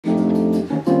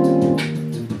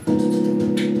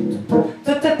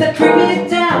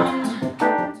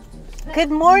Good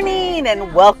morning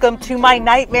and welcome to my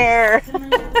nightmare.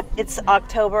 It's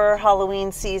October,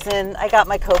 Halloween season. I got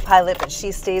my co-pilot, but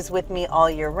she stays with me all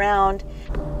year round.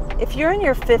 If you're in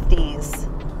your 50s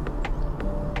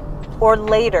or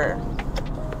later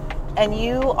and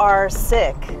you are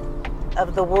sick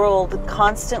of the world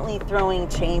constantly throwing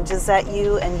changes at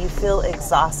you and you feel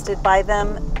exhausted by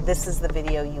them, this is the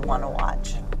video you want to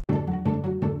watch.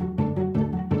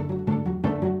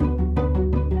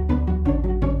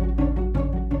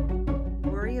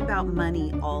 Worry about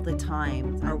money all the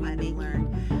time. Are we making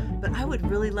learn? But I would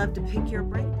really love to pick your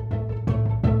brain.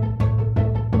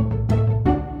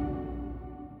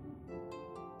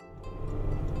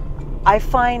 I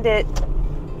find it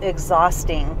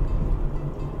exhausting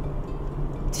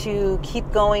to keep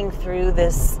going through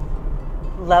this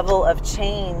level of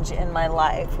change in my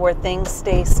life where things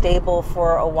stay stable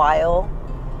for a while.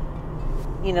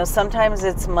 You know, sometimes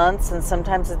it's months and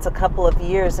sometimes it's a couple of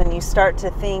years, and you start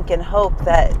to think and hope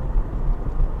that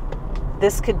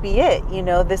this could be it. You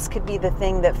know, this could be the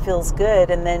thing that feels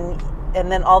good, and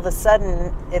then all of a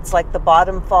sudden it's like the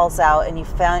bottom falls out and you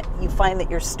find that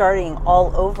you're starting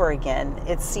all over again.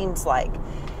 It seems like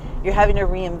you're having to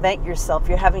reinvent yourself.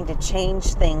 You're having to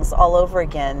change things all over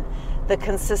again. The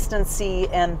consistency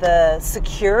and the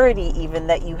security even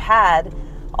that you had,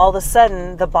 all of a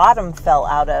sudden the bottom fell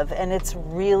out of, and it's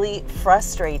really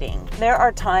frustrating. There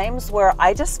are times where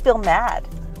I just feel mad.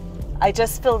 I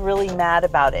just feel really mad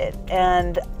about it.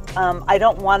 And I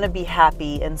don't want to be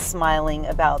happy and smiling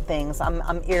about things.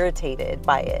 I'm irritated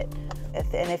by it.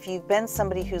 And if you've been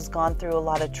somebody who's gone through a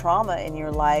lot of trauma in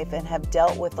your life and have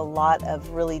dealt with a lot of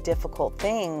really difficult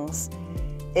things,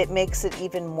 it makes it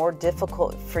even more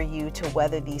difficult for you to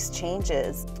weather these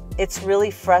changes. It's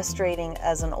really frustrating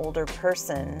as an older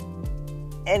person.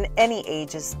 And any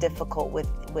age is difficult with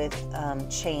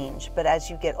change, but as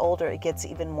you get older, it gets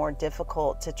even more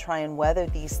difficult to try and weather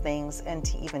these things and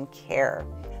to even care.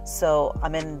 So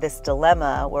I'm in this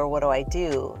dilemma where what do I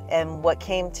do? And what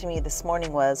came to me this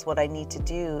morning was what I need to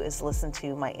do is listen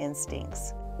to my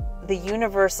instincts. The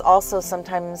universe also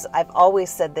sometimes, I've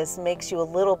always said this, makes you a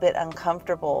little bit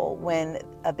uncomfortable when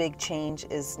a big change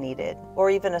is needed, or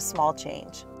even a small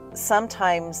change.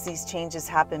 Sometimes these changes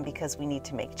happen because we need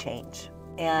to make change.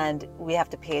 And we have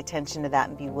to pay attention to that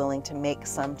and be willing to make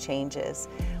some changes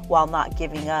while not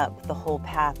giving up the whole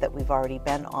path that we've already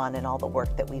been on and all the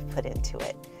work that we've put into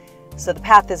it. So the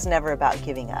path is never about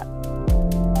giving up.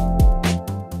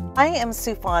 I am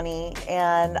Sufi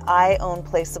and I own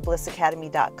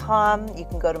placeofblissacademy.com. You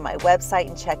can go to my website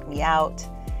and check me out.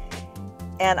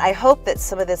 And I hope that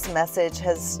some of this message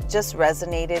has just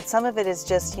resonated. Some of it is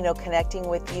just, you know, connecting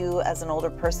with you as an older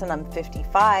person. I'm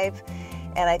 55.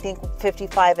 And I think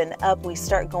 55 and up, we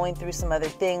start going through some other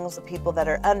things. People that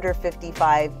are under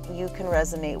 55, you can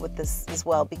resonate with this as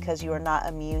well because you are not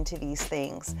immune to these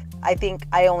things. I think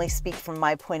I only speak from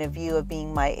my point of view of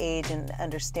being my age and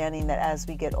understanding that as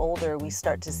we get older, we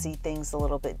start to see things a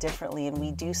little bit differently, and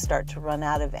we do start to run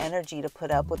out of energy to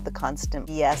put up with the constant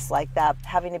BS like that,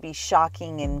 having to be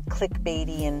shocking and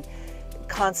clickbaity and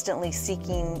constantly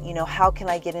seeking, you know, how can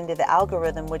I get into the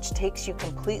algorithm, which takes you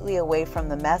completely away from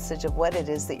the message of what it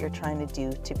is that you're trying to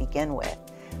do to begin with.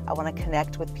 I want to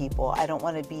connect with people. I don't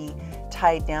want to be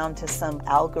tied down to some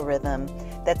algorithm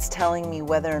that's telling me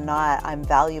whether or not I'm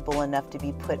valuable enough to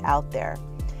be put out there.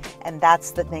 And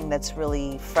that's the thing that's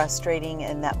really frustrating,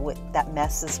 and that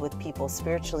messes with people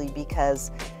spiritually,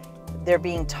 because they're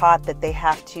being taught that they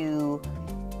have to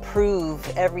prove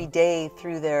every day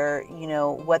through their, you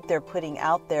know, what they're putting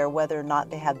out there, whether or not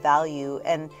they have value,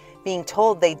 and being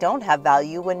told they don't have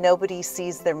value when nobody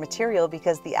sees their material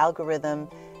because the algorithm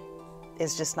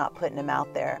is just not putting them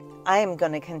out there. I am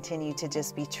going to continue to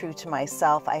just be true to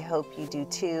myself. I hope you do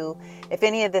too. If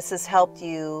any of this has helped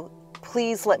you,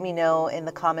 please let me know in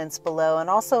the comments below, and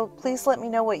also please let me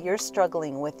know what you're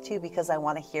struggling with too, because I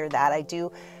want to hear that. I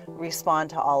do respond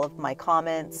to all of my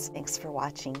comments. Thanks for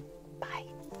watching. Bye.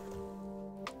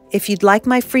 If you'd like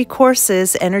my free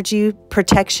courses, Energy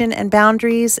Protection and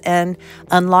Boundaries, and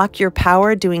Unlock Your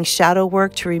Power, doing shadow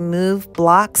work to remove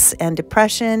blocks and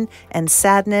depression and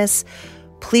sadness,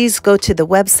 please go to the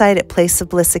website at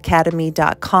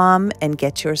placeofblissacademy.com and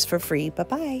get yours for free.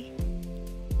 Bye-bye.